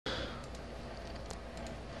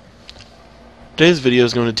Today's video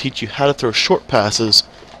is going to teach you how to throw short passes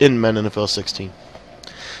in Madden NFL 16.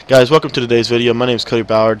 Guys, welcome to today's video. My name is Cody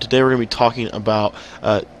Ballard. Today we're going to be talking about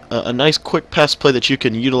a nice quick pass play that you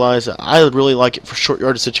can utilize. I really like it for short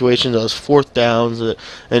yardage situations, those fourth downs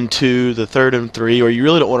and 2, the 3rd and 3, or you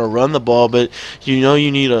really don't want to run the ball, but you know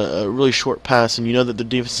you need a really short pass, and you know that the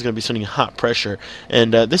defense is going to be sending hot pressure.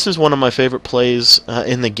 And this is one of my favorite plays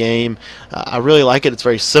in the game. I really like it. It's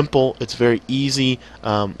very simple. It's very easy.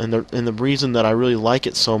 And the reason that I really like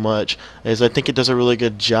it so much is I think it does a really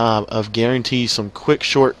good job of guaranteeing some quick,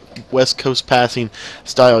 short West Coast passing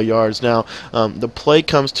style yards. Now, the play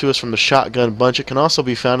comes to us from the shotgun bunch. It can also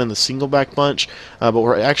be found in the single back bunch, but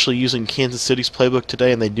we're actually using Kansas City's playbook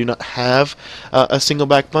today, and they do not have a single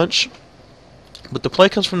back bunch. But the play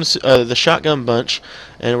comes from the shotgun bunch,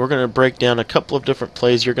 and we're going to break down a couple of different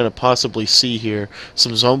plays you're going to possibly see here.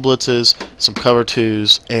 Some zone blitzes, some cover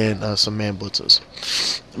 2s, and some man blitzes.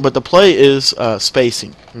 But the play is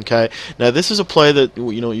spacing. Okay. Now this is a play that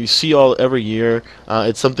you see every year.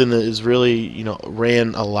 It's something that is really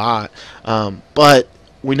ran a lot, but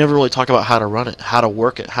we never really talk about how to run it, how to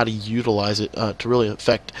work it, how to utilize it to really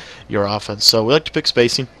affect your offense. So we like to pick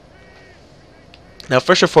spacing. Now,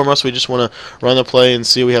 first and foremost, we just want to run the play and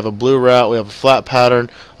see we have a blue route, we have a flat pattern.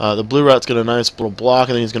 The blue route's got a nice little block,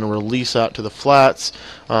 and then he's going to release out to the flats.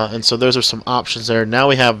 And so those are some options there. Now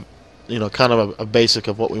we have, kind of a basic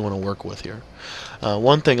of what we want to work with here.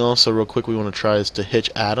 One thing also, real quick, we want to try is to hitch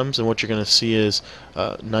Adams, and what you're going to see is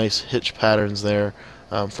nice hitch patterns there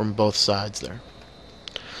from both sides there.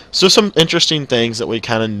 So some interesting things that we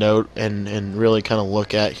kind of note and really kind of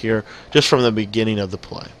look at here just from the beginning of the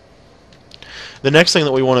play. The next thing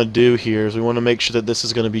that we want to do here is we want to make sure that this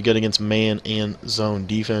is going to be good against man and zone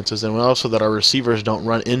defenses, and also that our receivers don't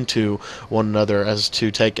run into one another as to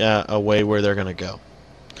take away where they're going to go.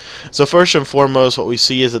 So first and foremost, what we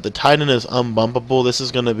see is that the tight end is unbumpable. This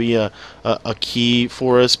is going to be a key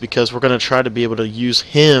for us because we're going to try to be able to use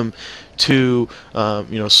him to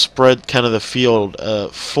spread kind of the field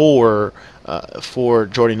for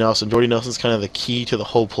Jordy Nelson. Jordy Nelson's kind of the key to the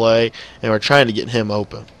whole play, and we're trying to get him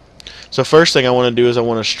open. So first thing I want to do is I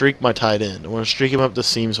want to streak my tight end. I want to streak him up the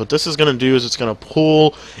seams. What this is going to do is it's going to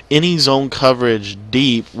pull any zone coverage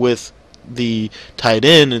deep with the tight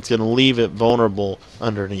end. It's going to leave it vulnerable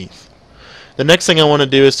underneath. The next thing I want to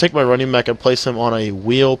do is take my running back and place him on a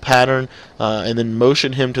wheel pattern and then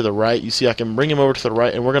motion him to the right. You see I can bring him over to the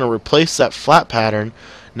right, and we're going to replace that flat pattern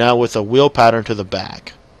now with a wheel pattern to the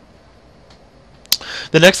back.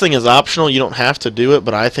 The next thing is optional. You don't have to do it,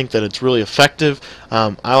 but I think that it's really effective.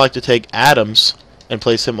 I like to take Adams and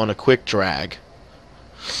place him on a quick drag.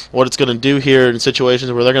 What it's going to do here in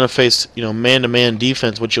situations where they're going to face man-to-man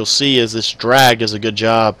defense, what you'll see is this drag does a good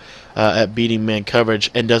job at beating man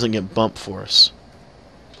coverage and doesn't get bumped for us.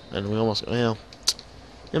 And we almost, well,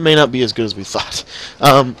 it may not be as good as we thought.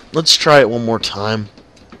 Let's try it one more time.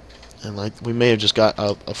 And we may have just got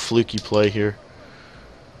a fluky play here.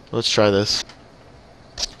 Let's try this.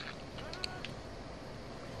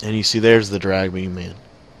 And you see there's the drag being man.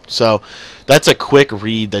 So that's a quick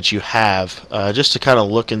read that you have just to kind of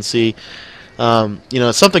look and see.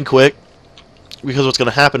 It's something quick because what's going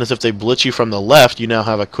to happen is if they blitz you from the left, you now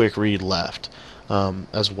have a quick read left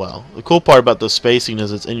as well. The cool part about the spacing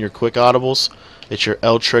is it's in your quick audibles. It's your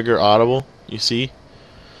L trigger audible, you see.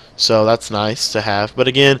 So that's nice to have. But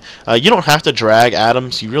again, you don't have to drag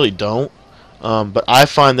Adams. You really don't. But I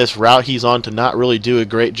find this route he's on to not really do a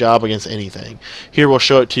great job against anything. Here we'll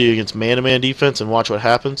show it to you against man-to-man defense and watch what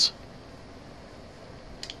happens.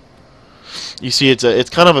 You see it's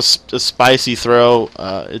kind of a spicy throw.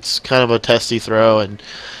 It's kind of a testy throw, and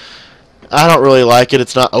I don't really like it.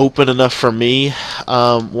 It's not open enough for me.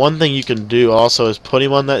 One thing you can do also is put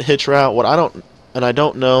him on that hitch route. I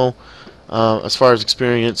don't know as far as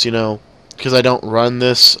experience, because I don't run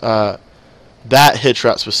this that hitch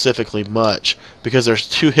route specifically much, because there's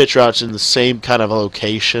 2 hitch routes in the same kind of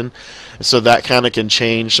location, so that kind of can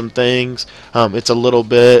change some things. It's a little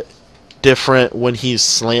bit different when he's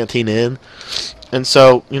slanting in, and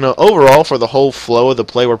so overall for the whole flow of the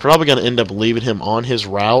play, we're probably going to end up leaving him on his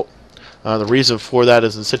route. The reason for that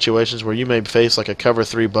is in situations where you may face like a cover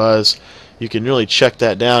 3 buzz, you can really check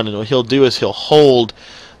that down, and what he'll do is he'll hold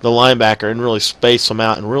the linebacker and really space them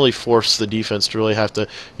out and really force the defense to really have to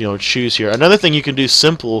choose here. Another thing you can do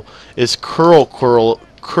simple is curl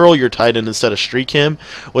your tight end instead of streak him.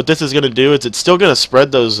 What this is going to do is it's still going to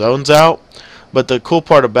spread those zones out, but the cool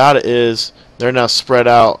part about it is they're now spread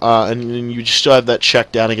out, and you still have that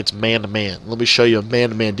check down against man-to-man. Let me show you a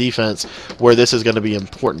man-to-man defense where this is going to be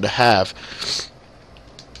important to have.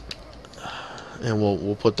 and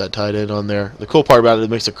we'll put that tight end on there. The cool part about it, it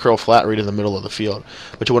makes a curl flat read in the middle of the field.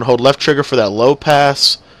 But you want to hold left trigger for that low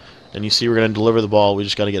pass, and you see we're going to deliver the ball. We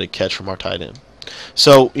just got to get a catch from our tight end.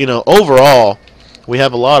 So, you know, overall, we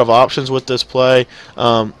have a lot of options with this play.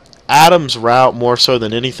 Adams' route, more so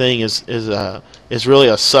than anything, is really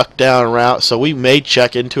a suck down route. So we may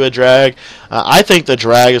check into a drag. I think the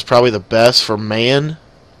drag is probably the best for man,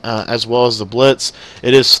 as well as the blitz.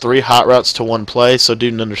 It is 3 hot routes to 1 play, so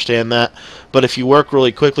do understand that. But if you work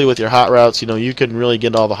really quickly with your hot routes, you know, you can really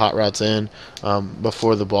get all the hot routes in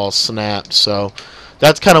before the ball's snapped. So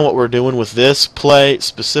that's kind of what we're doing with this play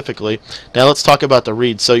specifically. Now let's talk about the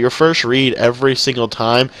read. So your first read every single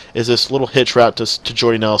time is this little hitch route to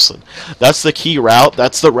Jordy Nelson. That's the key route.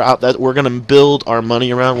 That's the route that we're going to build our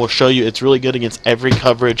money around. We'll show you it's really good against every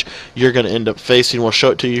coverage you're going to end up facing. We'll show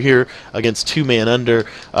it to you here against 2-man under,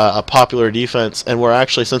 a popular defense. And we're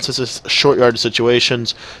actually, since this is short yard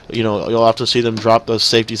situations, you know, you'll often see them drop those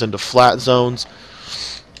safeties into flat zones.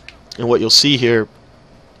 And what you'll see here,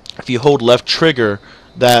 if you hold left trigger,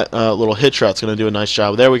 that little hitch route's going to do a nice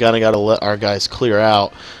job. There we got to let our guys clear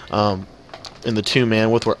out in the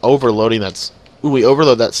 2-man. With we're overloading when we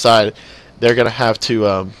overload that side, they're going to have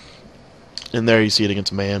to, and there you see it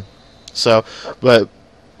against man. So, but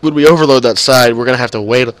when we overload that side, we're going to have to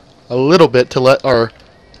wait a little bit to let our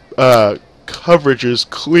coverages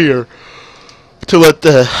clear, to let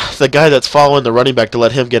the guy that's following the running back, to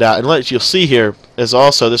let him get out. And what you'll see here is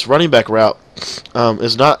also this running back route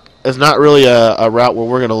is not really a route where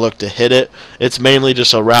we're going to look to hit it. It's mainly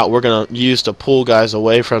just a route we're going to use to pull guys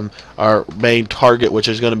away from our main target, which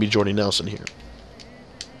is going to be Jordy Nelson here.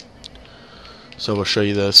 So we'll show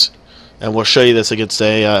you this. And we'll show you this against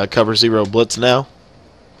a cover 0 blitz now.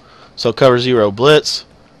 So cover 0 blitz.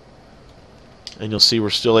 And you'll see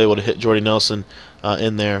we're still able to hit Jordy Nelson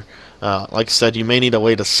in there. Like I said, you may need to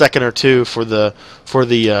wait a second or two for the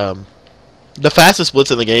fastest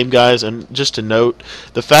blitz in the game, guys. And just to note,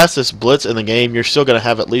 the fastest blitz in the game, you're still going to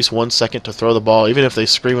have at least 1 second to throw the ball. Even if they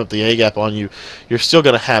scream up the A-gap on you, you're still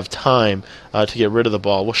going to have time to get rid of the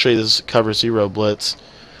ball. We'll show you this cover 0 blitz.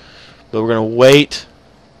 But we're going to wait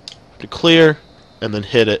to clear and then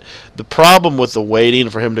hit it. The problem with the waiting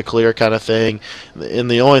for him to clear kind of thing,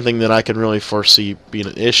 and the only thing that I can really foresee being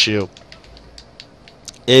an issue,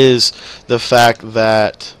 is the fact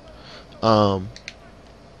that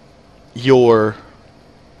your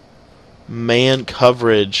man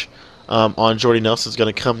coverage on Jordy Nelson is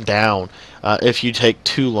going to come down if you take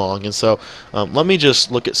too long. And so let me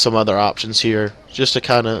just look at some other options here just to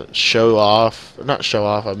kind of show off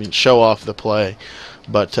the play.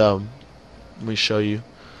 But let me show you.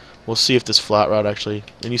 We'll see if this flat route actually,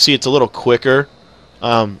 and you see it's a little quicker.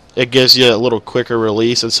 It gives you a little quicker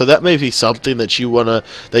release, and so that may be something that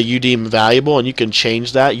you deem valuable, and you can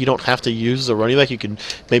change that. You don't have to use the running back. You can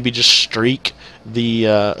maybe just streak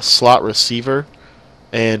the slot receiver,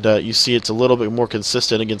 and you see it's a little bit more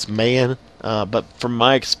consistent against man. But from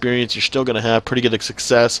my experience, you're still going to have pretty good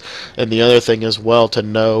success. And the other thing as well to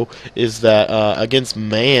know is that against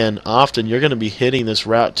man, often you're going to be hitting this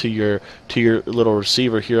route to your little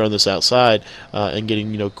receiver here on this outside and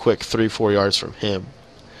getting quick 3-4 yards from him.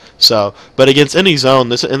 So, but against any zone,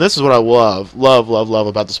 this is what I love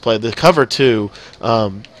about this play. The cover 2,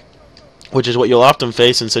 which is what you'll often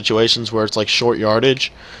face in situations where it's like short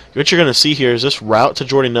yardage. What you're going to see here is this route to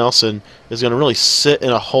Jordy Nelson is going to really sit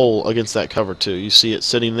in a hole against that cover 2. You see it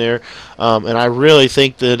sitting there, and I really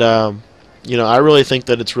think that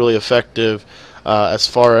it's really effective as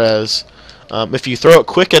far as if you throw it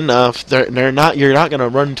quick enough, you're not going to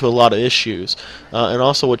run into a lot of issues. And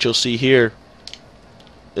also what you'll see here,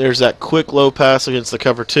 there's that quick low pass against the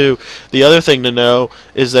cover 2. The other thing to know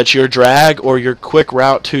is that your drag or your quick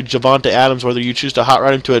route to Javonte Adams, whether you choose to hot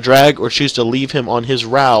route him to a drag or choose to leave him on his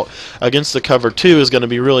route against the cover 2, is going to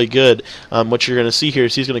be really good. What you're going to see here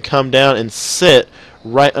is he's going to come down and sit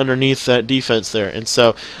right underneath that defense there. And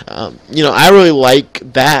so, I really like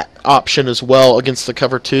that option as well against the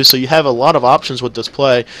cover 2. So you have a lot of options with this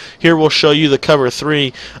play. Here we'll show you the cover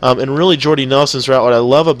 3. And really Jordy Nelson's route, what I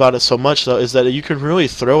love about it so much, though, is that you can really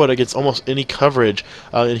throw it against almost any coverage.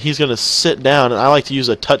 And he's going to sit down. And I like to use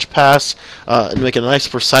a touch pass and make a nice,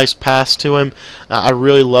 precise pass to him. I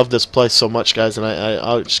really love this play so much, guys. And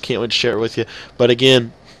I just can't wait to share it with you. But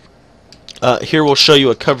again, here we'll show you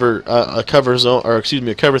a cover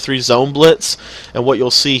 3 zone blitz, and what you'll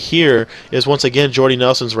see here is once again Jordy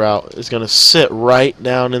Nelson's route is going to sit right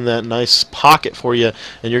down in that nice pocket for you,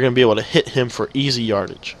 and you're going to be able to hit him for easy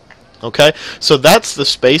yardage. Okay, so that's the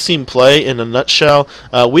spacing play in a nutshell.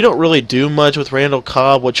 We don't really do much with Randall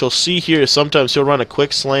Cobb. What you'll see here is sometimes he'll run a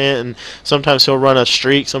quick slant, and sometimes he'll run a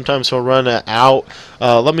streak, sometimes he'll run an out.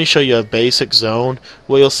 Let me show you a basic zone.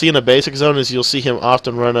 What you'll see in a basic zone is you'll see him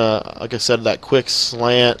often run like I said, that quick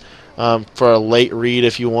slant. For a late read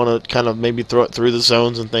if you want to kind of maybe throw it through the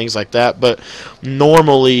zones and things like that. But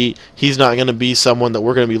normally he's not going to be someone that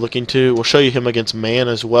we're going to be looking to. We'll show you him against man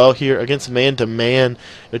as well here. Against man-to-man,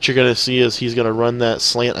 what you're going to see is he's going to run that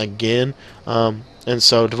slant again. And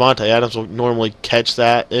so Devontae Adams will normally catch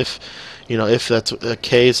that if that's the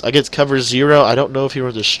case. Against cover 0, I don't know if he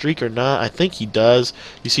runs a streak or not. I think he does.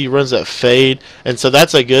 You see he runs that fade, and so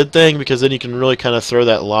that's a good thing because then you can really kind of throw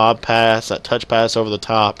that lob pass, that touch pass over the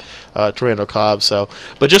top to Randall Cobb. So,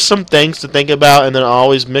 but just some things to think about, and then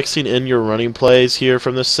always mixing in your running plays here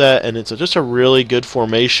from the set, and it's just a really good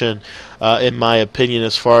formation, in my opinion,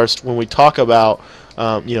 as far as when we talk about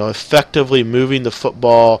effectively moving the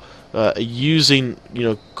football, using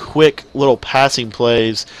quick little passing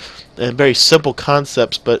plays and very simple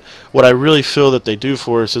concepts, but what I really feel that they do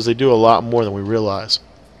for us is they do a lot more than we realize.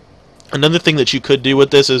 Another thing that you could do with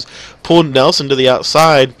this is pull Nelson to the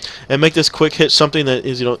outside and make this quick hit something that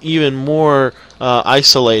is even more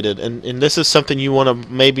isolated, and this is something you want to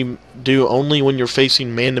maybe do only when you're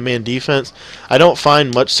facing man-to-man defense. I don't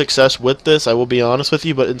find much success with this, I will be honest with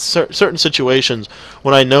you, but in certain situations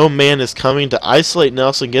when I know man is coming, to isolate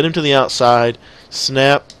Nelson, get him to the outside,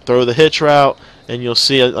 snap, throw the hitch route, and you'll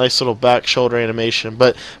see a nice little back shoulder animation.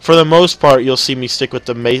 But for the most part, you'll see me stick with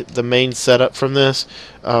the main setup from this.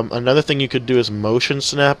 Another thing you could do is motion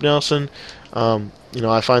snap Nelson.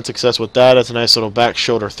 I find success with that as a nice little back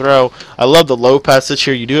shoulder throw. I love the low pass this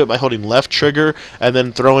here. You do it by holding left trigger and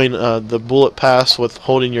then throwing the bullet pass with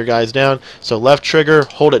holding your guys down. So left trigger,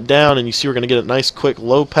 hold it down, and you see we're going to get a nice quick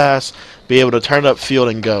low pass, be able to turn it upfield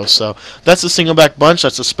and go. So that's the single back bunch.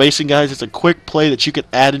 That's the spacing, guys. It's a quick play that you can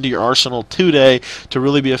add into your arsenal today to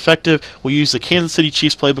really be effective. We use the Kansas City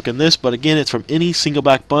Chiefs playbook in this, but again, it's from any single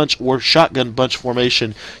back bunch or shotgun bunch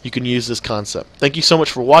formation. You can use this concept. Thank you so much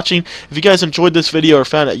for watching. If you guys enjoyed this video or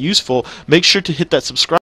found it useful, make sure to hit that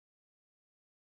subscribe